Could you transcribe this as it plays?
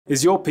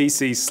Is your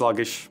PC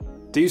sluggish?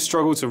 Do you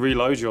struggle to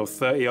reload your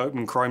 30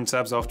 open Chrome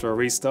tabs after a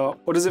restart,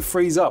 or does it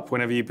freeze up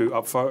whenever you boot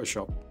up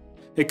Photoshop?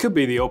 It could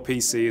be that your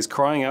PC is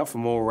crying out for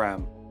more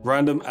RAM,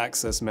 random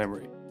access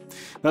memory.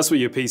 That's what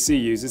your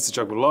PC uses to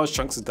juggle large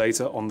chunks of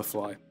data on the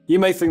fly. You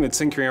may think that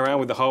tinkering around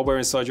with the hardware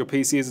inside your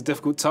PC is a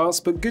difficult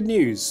task, but good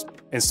news,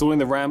 installing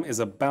the RAM is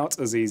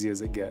about as easy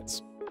as it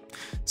gets.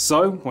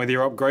 So, whether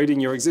you're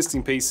upgrading your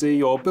existing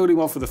PC or building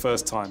one for the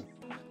first time,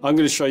 I'm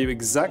going to show you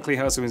exactly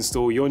how to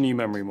install your new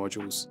memory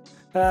modules,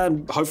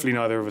 and hopefully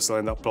neither of us will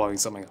end up blowing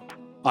something up.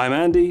 I'm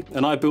Andy,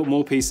 and I've built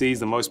more PCs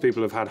than most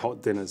people have had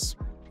hot dinners.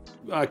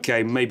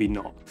 Okay, maybe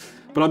not,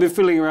 but I've been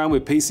fiddling around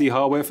with PC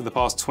hardware for the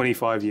past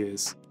 25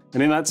 years,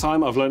 and in that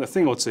time I've learned a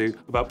thing or two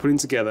about putting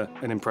together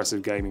an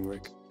impressive gaming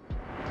rig.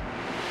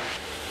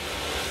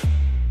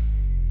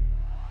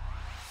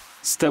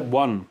 Step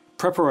 1.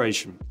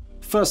 Preparation.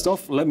 First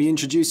off, let me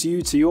introduce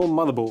you to your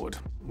motherboard.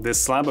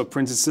 This slab of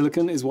printed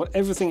silicon is what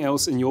everything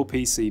else in your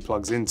PC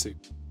plugs into.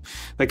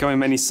 They come in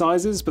many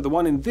sizes, but the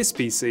one in this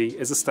PC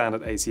is a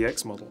standard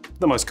ATX model,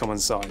 the most common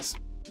size.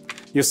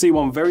 You'll see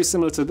one very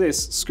similar to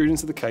this screwed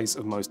into the case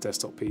of most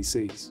desktop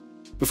PCs.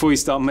 Before you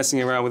start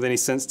messing around with any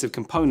sensitive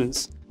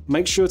components,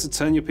 make sure to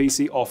turn your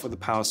PC off at the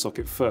power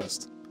socket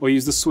first, or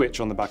use the switch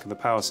on the back of the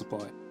power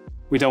supply.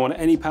 We don't want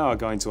any power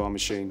going to our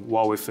machine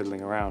while we're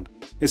fiddling around.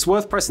 It's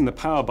worth pressing the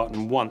power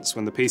button once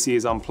when the PC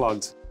is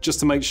unplugged, just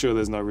to make sure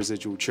there's no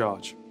residual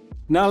charge.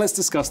 Now let's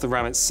discuss the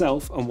RAM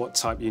itself and what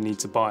type you need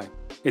to buy.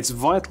 It's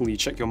vital you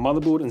check your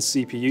motherboard and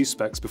CPU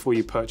specs before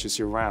you purchase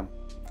your RAM.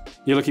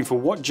 You're looking for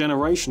what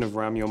generation of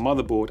RAM your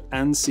motherboard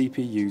and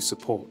CPU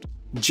support.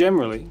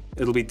 Generally,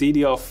 it'll be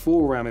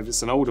DDR4 RAM if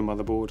it's an older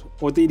motherboard,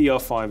 or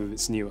DDR5 if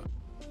it's newer.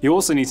 You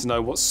also need to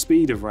know what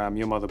speed of RAM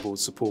your motherboard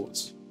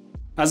supports.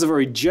 As a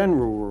very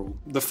general rule,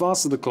 the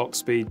faster the clock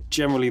speed,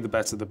 generally the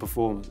better the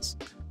performance.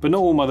 But not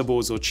all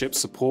motherboards or chips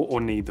support or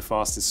need the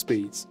fastest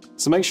speeds,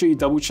 so make sure you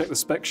double check the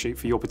spec sheet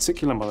for your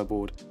particular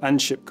motherboard and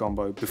chip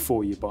combo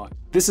before you buy.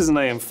 This is an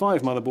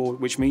AM5 motherboard,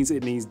 which means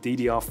it needs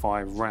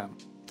DDR5 RAM.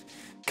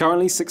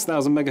 Currently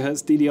 6000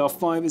 MHz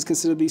DDR5 is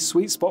considered the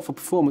sweet spot for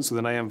performance with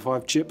an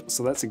AM5 chip,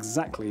 so that's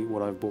exactly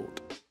what I've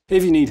bought.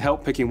 If you need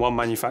help picking one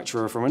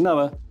manufacturer from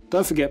another,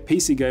 don't forget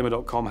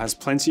PCGamer.com has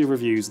plenty of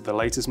reviews of the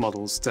latest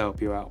models to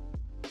help you out.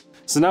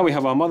 So now we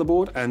have our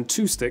motherboard and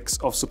 2 sticks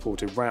of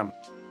supported RAM.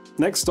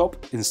 Next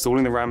stop,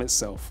 installing the RAM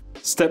itself.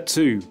 Step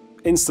 2.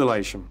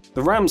 Installation.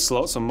 The RAM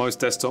slots on most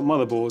desktop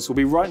motherboards will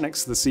be right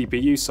next to the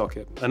CPU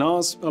socket, and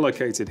ours are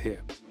located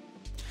here.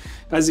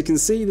 As you can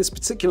see, this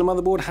particular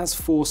motherboard has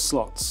 4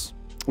 slots.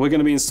 We're going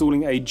to be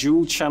installing a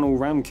dual channel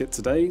RAM kit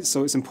today,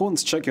 so it's important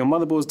to check your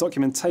motherboard's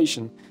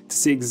documentation to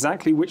see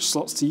exactly which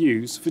slots to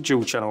use for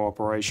dual channel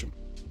operation.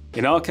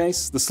 In our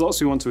case, the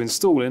slots we want to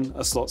install in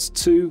are slots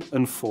 2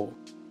 and 4.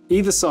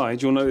 Either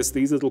side, you'll notice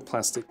these little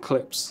plastic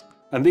clips,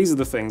 and these are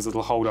the things that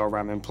will hold our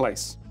RAM in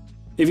place.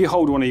 If you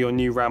hold one of your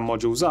new RAM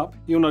modules up,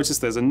 you'll notice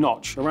there's a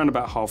notch around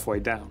about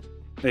halfway down.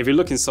 And if you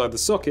look inside the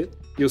socket,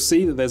 you'll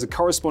see that there's a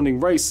corresponding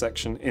raised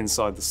section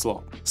inside the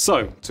slot.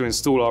 So, to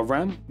install our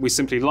RAM, we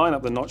simply line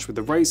up the notch with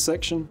the raised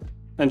section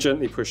and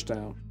gently push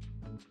down.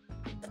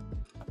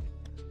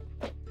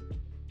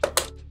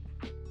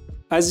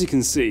 As you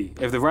can see,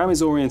 if the RAM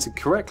is oriented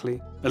correctly,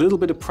 a little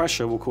bit of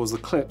pressure will cause the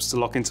clips to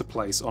lock into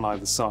place on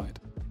either side.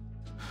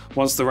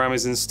 Once the RAM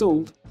is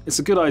installed, it's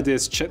a good idea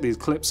to check these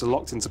clips are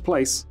locked into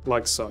place,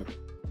 like so.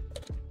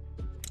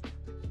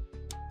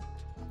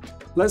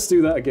 Let's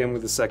do that again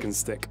with the second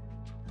stick.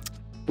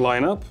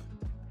 Line up,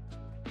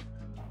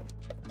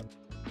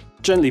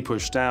 gently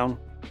push down,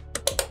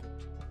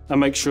 and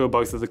make sure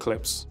both of the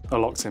clips are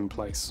locked in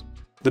place.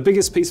 The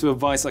biggest piece of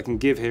advice I can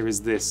give here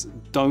is this: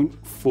 don't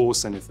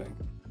force anything.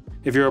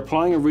 If you're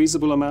applying a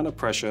reasonable amount of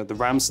pressure, the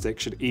RAM stick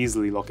should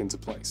easily lock into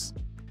place.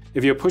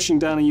 If you're pushing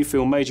down and you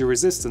feel major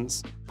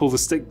resistance, pull the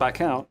stick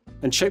back out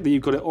and check that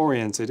you've got it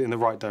oriented in the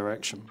right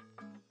direction.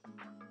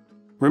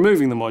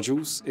 Removing the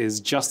modules is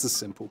just as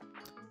simple.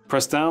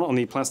 Press down on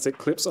the plastic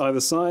clips either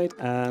side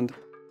and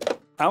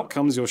out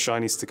comes your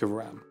shiny stick of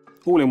RAM,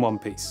 all in one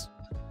piece.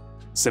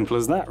 Simple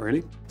as that,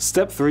 really.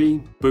 Step 3.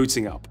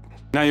 Booting up.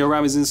 Now your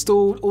RAM is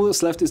installed, all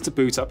that's left is to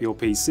boot up your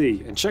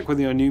PC and check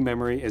whether your new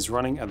memory is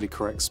running at the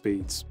correct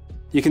speeds.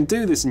 You can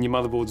do this in your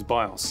motherboard's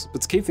BIOS,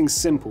 but to keep things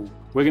simple,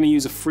 we're going to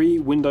use a free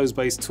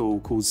Windows-based tool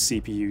called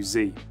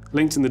CPU-Z,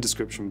 linked in the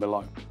description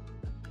below.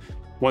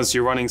 Once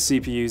you're running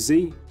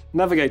CPU-Z,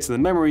 navigate to the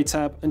Memory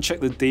tab and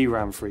check the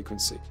DRAM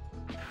frequency.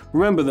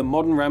 Remember that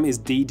modern RAM is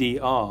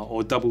DDR,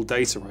 or double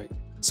data rate,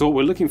 so what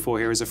we're looking for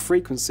here is a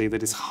frequency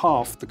that is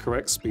half the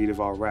correct speed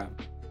of our RAM.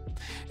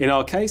 In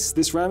our case,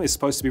 this RAM is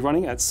supposed to be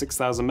running at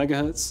 6000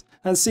 MHz,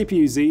 and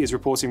CPU-Z is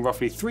reporting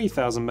roughly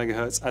 3000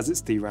 MHz as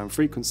its DRAM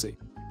frequency.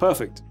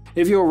 Perfect.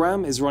 If your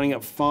RAM is running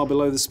up far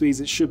below the speeds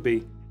it should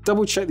be,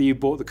 double check that you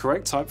bought the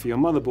correct type for your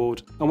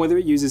motherboard and whether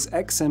it uses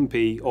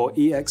XMP or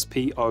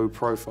EXP-O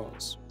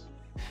profiles.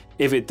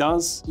 If it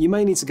does, you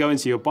may need to go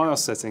into your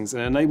BIOS settings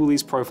and enable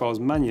these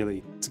profiles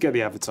manually to get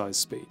the advertised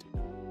speed.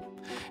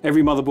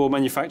 Every motherboard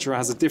manufacturer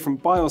has a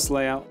different BIOS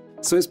layout,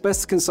 So it's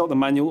best to consult the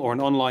manual or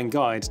an online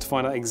guide to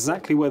find out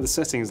exactly where the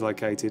setting is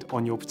located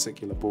on your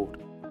particular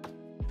board.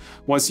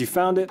 Once you've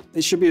found it,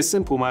 it should be a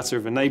simple matter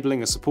of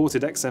enabling a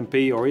supported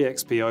XMP or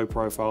EXPO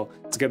profile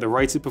to get the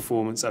rated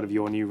performance out of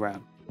your new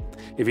RAM.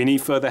 If you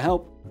need further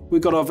help,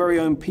 we've got our very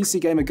own PC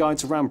Gamer Guide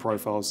to RAM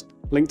profiles,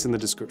 linked in the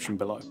description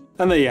below.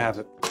 And there you have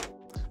it.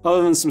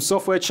 Other than some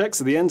software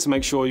checks at the end to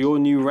make sure your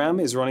new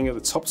RAM is running at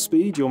the top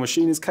speed your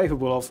machine is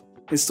capable of,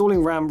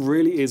 installing RAM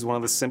really is one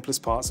of the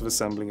simplest parts of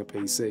assembling a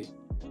PC.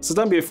 So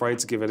don't be afraid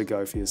to give it a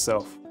go for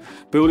yourself.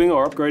 Building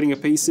or upgrading a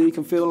PC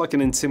can feel like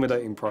an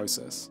intimidating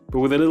process, but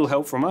with a little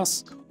help from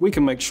us, we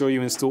can make sure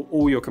you install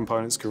all your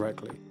components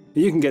correctly,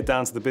 and you can get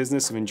down to the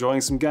business of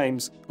enjoying some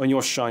games on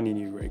your shiny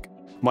new rig.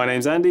 My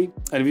name's Andy,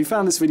 and if you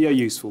found this video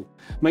useful,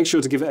 make sure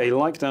to give it a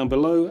like down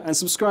below and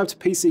subscribe to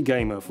PC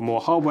Gamer for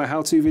more hardware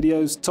how-to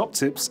videos, top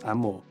tips and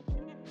more.